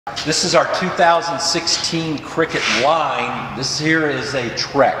This is our 2016 Cricket line. This here is a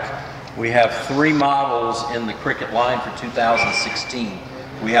Trek. We have 3 models in the Cricket line for 2016.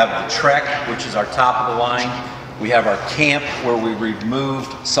 We have the Trek, which is our top of the line. We have our Camp, where we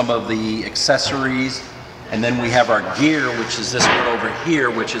removed some of the accessories. And then we have our Gear, which is this one over here,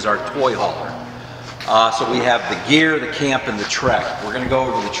 which is our toy hauler. So we have the Gear, the Camp, and the Trek. We're going to go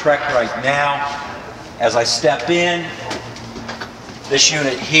over the Trek right now. As I step in, this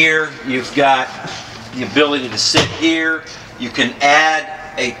unit here, you've got the ability to sit here. You can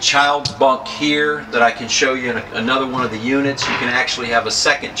add a child's bunk here that I can show you in another one of the units. You can actually have a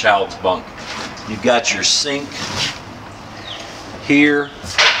second child's bunk. You've got your sink here.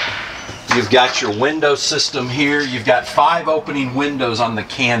 You've got your window system here. You've got 5 opening windows on the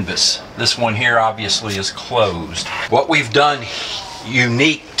canvas. This one here obviously is closed. What we've done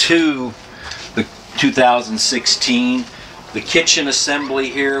unique to the 2016, the kitchen assembly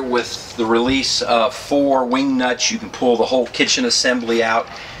here with the release of 4 wing nuts. You can pull the whole kitchen assembly out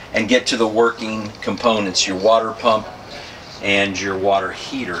and get to the working components, your water pump and your water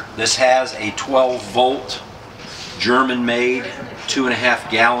heater. This has a 12-volt German-made 2.5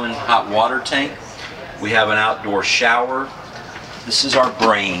 gallon hot water tank. We have an outdoor shower. This is our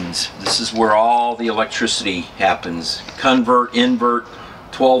brains. This is where all the electricity happens. Convert, invert,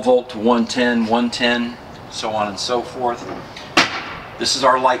 12 volt to 110, 110, so on and so forth. This is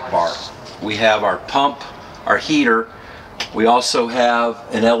our light bar. We have our pump, our heater. We also have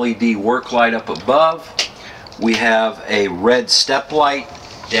an LED work light up above. We have a red step light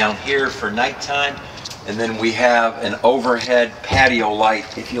down here for nighttime. And then we have an overhead patio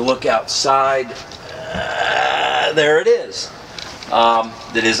light. If you look outside, there it is.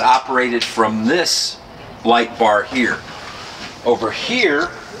 That is operated from this light bar here. Over here,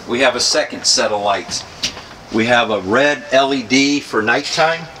 we have a second set of lights. We have a red LED for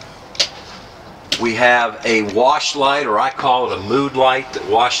nighttime. We have a wash light, or I call it a mood light, that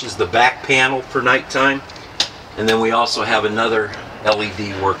washes the back panel for nighttime. And then we also have another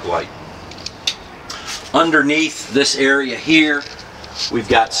LED work light. Underneath this area here, we've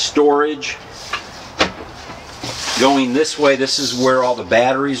got storage. Going this way, this is where all the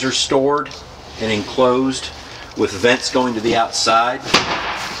batteries are stored and enclosed with vents going to the outside.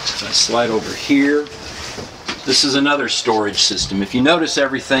 So I slide over here. This is another storage system. If you notice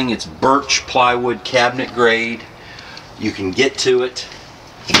everything, it's birch plywood cabinet grade. You can get to it.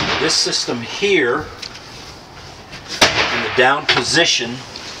 This system here, in the down position,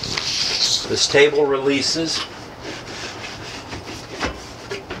 this table releases.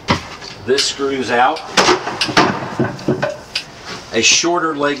 This screws out. A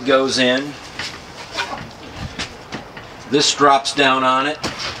shorter leg goes in. This drops down on it.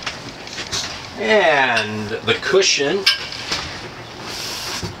 And the cushion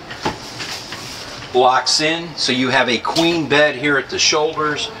locks in, so you have a queen bed here at the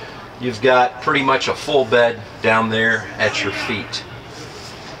shoulders. You've got pretty much a full bed down there at your feet.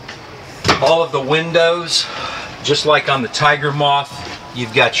 All of the windows, just like on the Tiger Moth,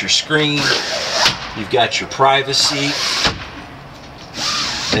 you've got your screen, you've got your privacy.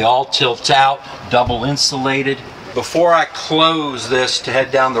 They all tilt out, double insulated. Before I close this to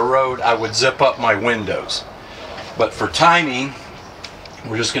head down the road, I would zip up my windows. But for timing,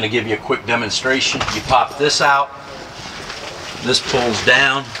 we're just going to give you a quick demonstration. You pop this out, this pulls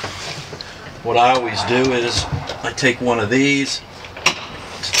down. What I always do is I take one of these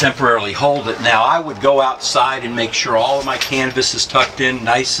to temporarily hold it. Now I would go outside and make sure all of my canvas is tucked in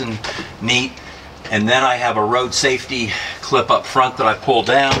nice and neat, and then I have a road safety clip up front that I pull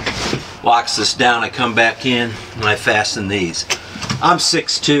down, locks this down. I come back in and I fasten these. I'm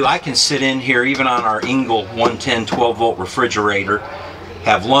 6'2", I can sit in here even on our Engel 110 12 volt refrigerator,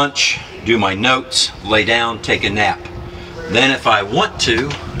 have lunch, do my notes, lay down, take a nap. Then if I want to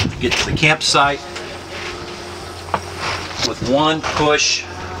get to the campsite, with one push,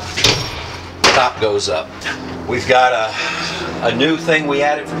 top goes up. We've got a new thing we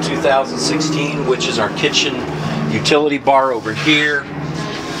added for 2016, which is our kitchen utility bar over here.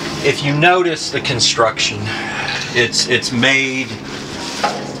 If you notice the construction, it's made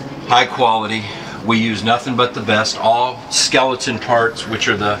high quality. We use nothing but the best. All skeleton parts, which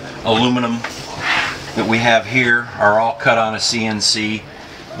are the aluminum that we have here, are all cut on a CNC.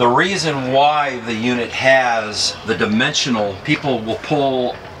 The reason why the unit has the dimensional, people will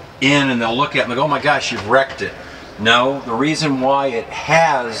pull in and they'll look at it and they'll go, oh my gosh, you've wrecked it. No, the reason why it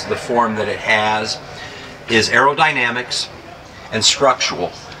has the form that it has is aerodynamics and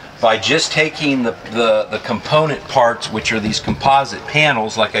structural. By just taking the component parts, which are these composite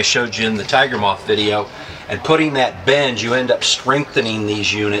panels like I showed you in the Tiger Moth video, And putting that bend, you end up strengthening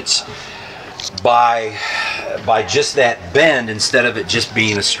these units by just that bend instead of it just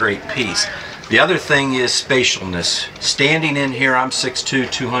being a straight piece. The other thing is spatialness. Standing in here, I'm 6'2",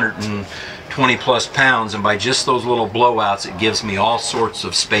 220 plus pounds, and by just those little blowouts, it gives me all sorts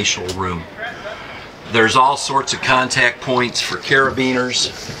of spatial room. There's all sorts of contact points for carabiners.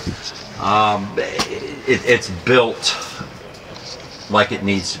 It's built like it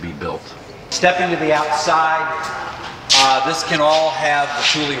needs to be built. Stepping to the outside, this can all have the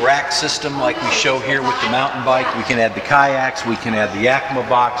Thule rack system like we show here with the mountain bike. We can add the kayaks, we can add the Yakima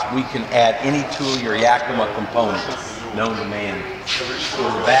box, we can add any Thule or Yakima component known to man. So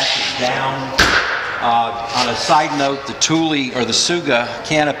the back is down. On a side note, the Thule or the Suga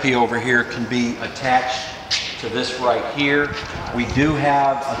canopy over here can be attached to this right here. We do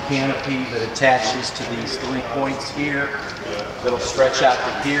have a canopy that attaches to these 3 points here that'll stretch out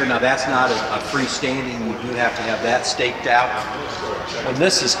to here. Now that's not a freestanding, you do have to have that staked out. When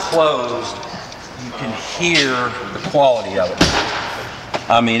this is closed, you can hear the quality of it.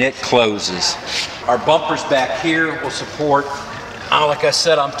 I mean, it closes. Our bumpers back here will support, like I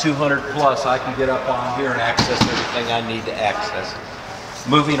said, I'm 200 plus. I can get up on here and access everything I need to access.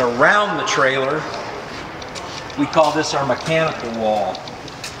 Moving around the trailer, we call this our mechanical wall.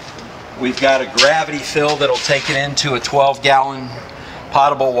 We've got a gravity fill that'll take it into a 12-gallon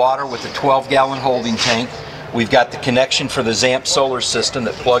potable water with a 12-gallon holding tank. We've got the connection for the ZAMP solar system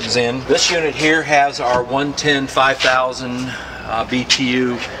that plugs in. This unit here has our 110 5000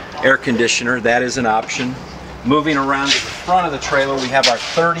 BTU air conditioner. That is an option. Moving around to the front of the trailer, we have our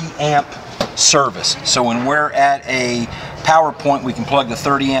 30 amp service. So when we're at a power point, we can plug the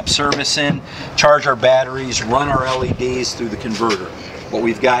 30 amp service in, charge our batteries, run our LEDs through the converter. What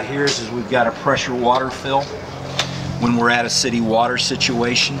we've got here is we've got a pressure water fill when we're at a city water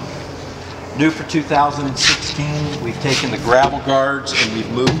situation. New for 2016, we've taken the gravel guards and we've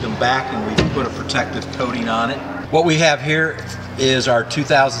moved them back and we've put a protective coating on it. What we have here is our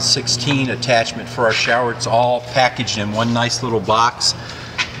 2016 attachment for our shower. It's all packaged in one nice little box.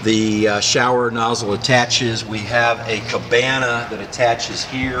 The shower nozzle attaches. We have a cabana that attaches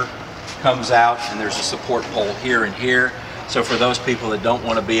here, comes out, and there's a support pole here and here. So for those people that don't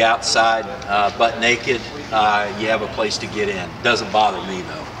want to be outside butt naked, you have a place to get in. Doesn't bother me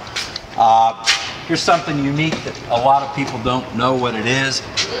though. Here's something unique that a lot of people don't know what it is.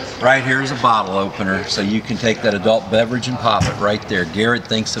 Right here is a bottle opener, so you can take that adult beverage and pop it right there. Garrett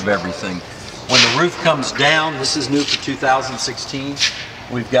thinks of everything. When the roof comes down, this is new for 2016.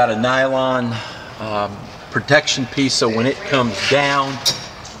 We've got a nylon protection piece, so when it comes down,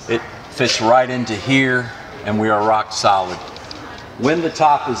 it fits right into here, and we are rock solid. When the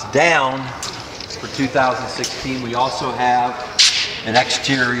top is down for 2016, we also have an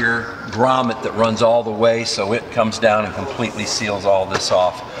exterior grommet that runs all the way, so it comes down and completely seals all this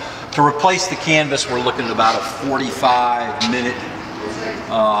off. To replace the canvas, we're looking at about a 45-minute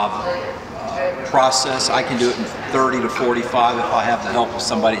process. I can do it in 30 to 45. If I have the help of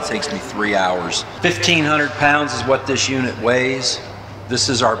somebody, it takes me 3 hours. 1,500 pounds is what this unit weighs. This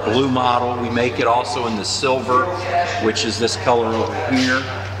is our blue model. We make it also in the silver, which is this color over here.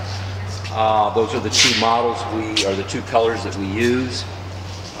 Those are the two models the two colors that we use.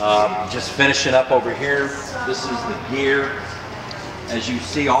 Just finishing up over here, this is the gear. As you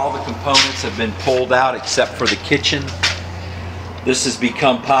see, all the components have been pulled out except for the kitchen. This has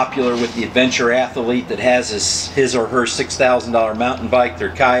become popular with the adventure athlete that has his or her $6,000 mountain bike, their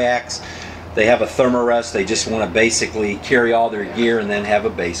kayaks. They have a thermarest. They just want to basically carry all their gear and then have a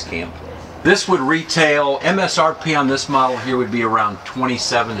base camp. This would retail, MSRP on this model here would be around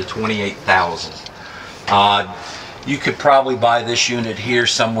 $27,000 to $28,000. You could probably buy this unit here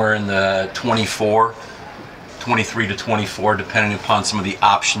somewhere in the 23 to 24, depending upon some of the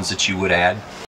options that you would add.